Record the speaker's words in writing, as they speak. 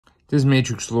This is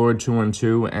Matrix Lord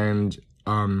 212, and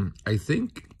I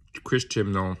think Chris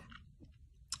Chibnall,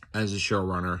 as a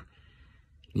showrunner,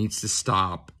 needs to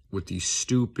stop with these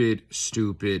stupid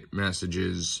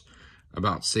messages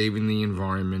about saving the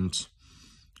environment,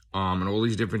 and all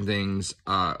these different things.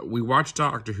 We watch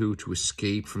Doctor Who to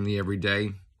escape from the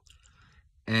everyday,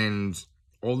 and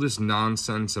all this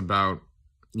nonsense about,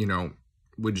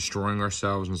 we're destroying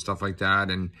ourselves and stuff like that.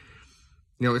 And,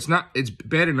 it's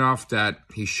bad enough that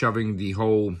he's shoving the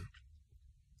whole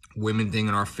women thing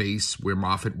in our face where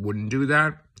Moffat wouldn't do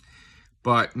that.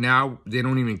 But now they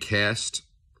don't even cast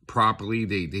properly.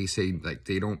 They say, like,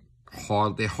 they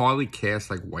hardly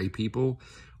cast, like, white people,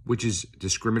 which is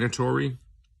discriminatory.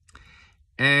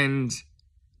 And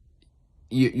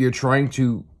you're trying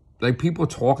to, like, people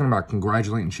talking about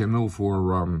congratulating Chibnall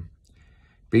for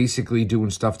basically doing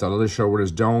stuff that other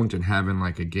showrunners don't, and having,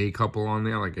 like, a gay couple on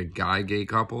there, like a guy-gay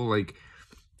couple. Like,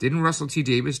 didn't Russell T.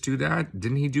 Davies do that?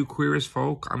 Didn't he do Queer as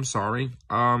Folk? I'm sorry.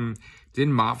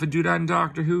 Didn't Moffat do that in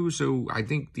Doctor Who? So I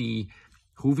think the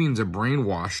Whovians are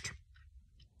brainwashed,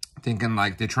 thinking,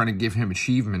 like, they're trying to give him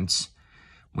achievements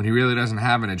when he really doesn't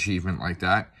have an achievement like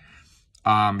that.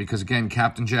 Because, again,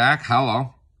 Captain Jack,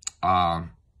 hello.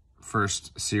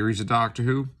 First series of Doctor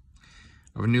Who,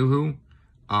 of New Who.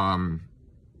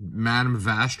 Madame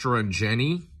Vastra and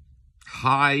Jenny,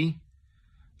 hi.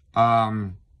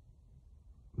 Bill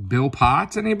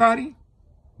Potts, anybody?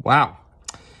 Wow.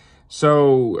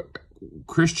 So,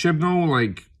 Chris Chibnall,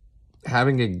 like,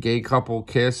 having a gay couple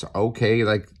kiss, okay,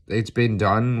 like, it's been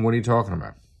done. What are you talking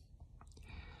about?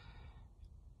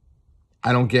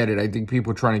 I don't get it. I think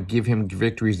people are trying to give him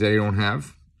victories that they don't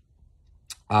have.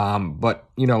 But,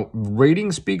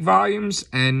 ratings speak volumes,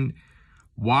 and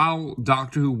while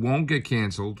Doctor Who won't get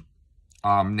canceled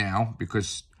now,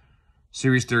 because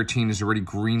Series 13 is already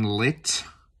green-lit,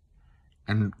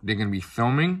 and they're going to be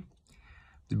filming,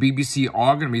 the BBC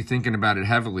are going to be thinking about it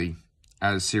heavily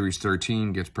as Series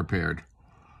 13 gets prepared.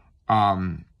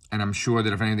 And I'm sure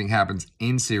that if anything happens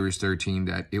in Series 13,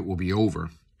 that it will be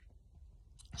over.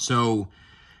 So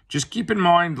just keep in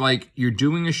mind, like, you're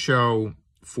doing a show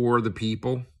for the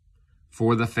people,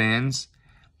 for the fans.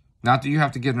 Not that you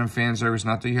have to give them fan service,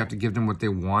 not that you have to give them what they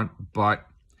want, but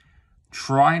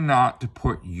try not to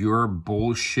put your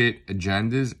bullshit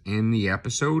agendas in the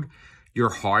episode.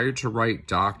 You're hired to write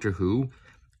Doctor Who.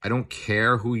 I don't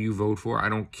care who you vote for. I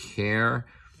don't care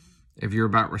if you're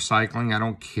about recycling. I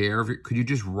don't care. Could you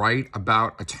just write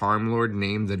about a Time Lord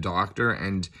named the Doctor,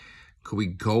 and could we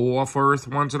go off Earth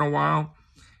once in a while?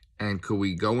 And could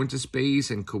we go into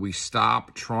space? And could we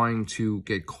stop trying to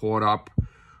get caught up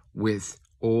with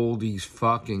all these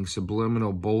fucking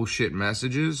subliminal bullshit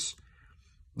messages?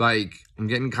 Like, I'm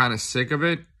getting kind of sick of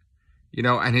it.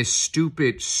 And his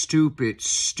stupid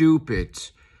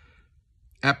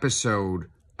episode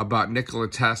about Nikola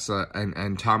Tesla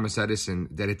and Thomas Edison,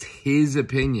 that it's his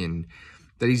opinion,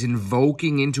 that he's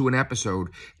invoking into an episode,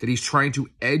 that he's trying to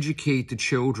educate the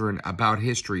children about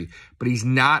history, but he's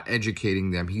not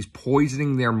educating them. He's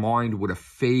poisoning their mind with a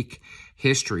fake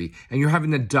history, and you're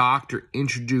having the Doctor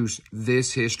introduce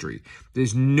this history.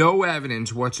 There's no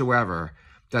evidence whatsoever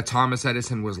that Thomas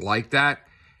Edison was like that,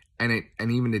 and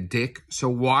even a dick. So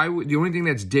why would the only thing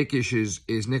that's dickish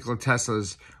is Nikola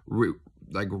Tesla's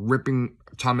ripping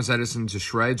Thomas Edison to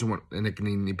shreds in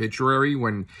the obituary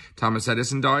when Thomas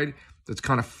Edison died? That's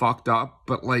kind of fucked up.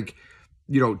 But, like,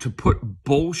 to put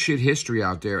bullshit history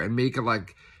out there and make it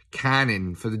like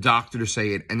canon for the Doctor to say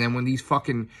it, and then when these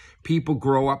fucking people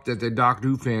grow up that they're Doctor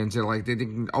Who fans, they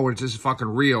think, oh, it's just fucking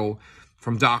real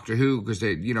from Doctor Who, because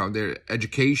they're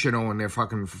educational and they're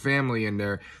fucking family and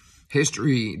their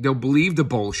history, they'll believe the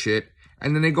bullshit,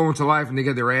 and then they go into life and they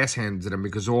get their ass handed to them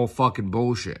because it's all fucking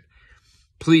bullshit.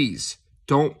 Please,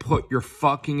 don't put your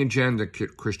fucking agenda,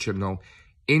 Chris Chibnall,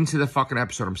 into the fucking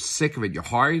episode. I'm sick of it. You're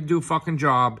hired to do a fucking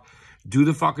job. Do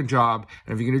the fucking job.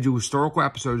 And if you're going to do historical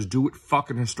episodes, do it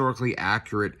fucking historically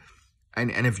accurate.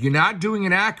 And if you're not doing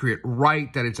it accurate,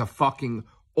 write that it's a fucking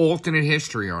alternate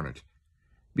history on it.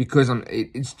 Because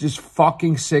it's just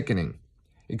fucking sickening.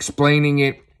 Explaining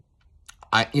it,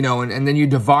 and then you're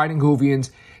dividing Whovians.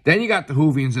 Then you got the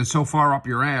Whovians that's so far up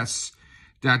your ass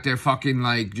that they're fucking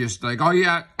just like, oh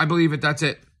yeah, I believe it, that's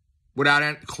it. Without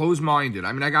it, closed-minded.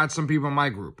 I mean, I got some people in my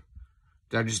group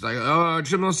that are just like, oh,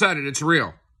 Chibnall said it, it's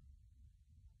real.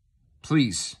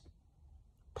 Please,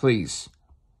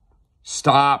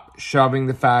 stop shoving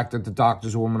the fact that the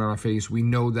Doctor's a woman on our face. We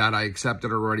know that. I accept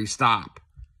it already. Stop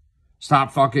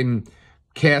fucking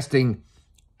casting,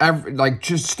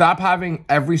 just stop having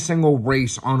every single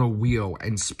race on a wheel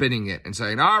and spinning it and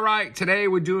saying, all right, today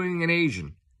we're doing an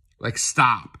Asian. Like,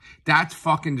 stop. That's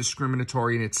fucking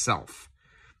discriminatory in itself.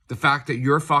 The fact that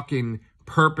you're fucking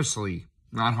purposely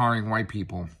not hiring white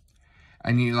people.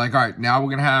 And you're like, all right, now we're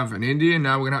going to have an Indian.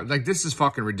 Now we're going to have, like, this is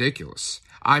fucking ridiculous.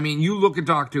 I mean, you look at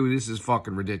Doctor Who, this is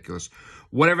fucking ridiculous.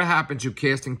 Whatever happened to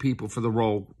casting people for the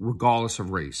role, regardless of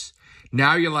race.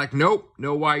 Now you're like, nope,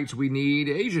 no whites. We need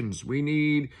Asians. We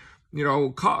need, you know,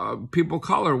 people of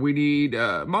color. We need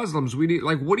Muslims. We need,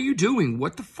 like, what are you doing?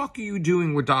 What the fuck are you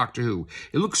doing with Doctor Who?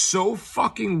 It looks so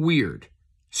fucking weird.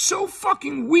 So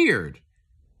fucking weird.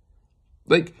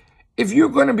 Like, if you're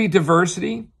going to be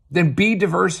diversity, then be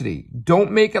diversity.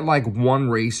 Don't make it like one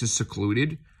race is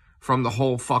secluded from the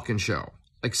whole fucking show.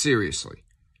 Like, seriously.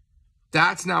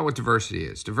 That's not what diversity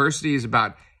is. Diversity is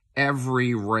about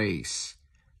every race.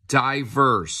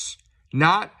 Diverse.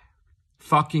 Not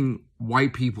fucking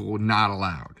white people not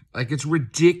allowed. Like, it's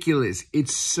ridiculous.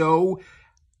 It's so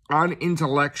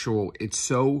unintellectual. It's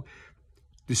so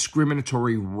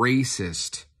discriminatory,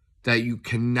 racist that you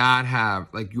cannot have,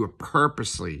 like, you are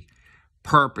purposely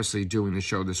doing the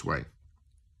show this way.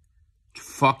 It's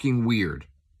fucking weird.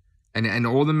 And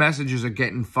all the messages are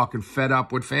getting fucking fed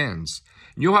up with fans.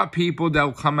 You'll have people that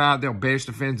will come out, they'll bash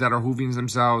the fans that are Whovians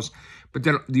themselves, but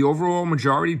then the overall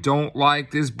majority don't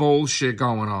like this bullshit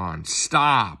going on.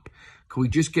 Stop. Can we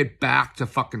just get back to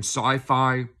fucking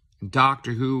Sci-Fi and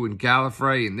Doctor Who and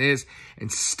Gallifrey and this,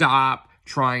 and stop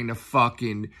trying to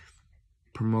fucking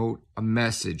promote a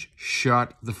message?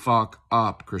 Shut the fuck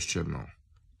up, Chris Chibnall.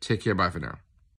 Take care. Bye for now.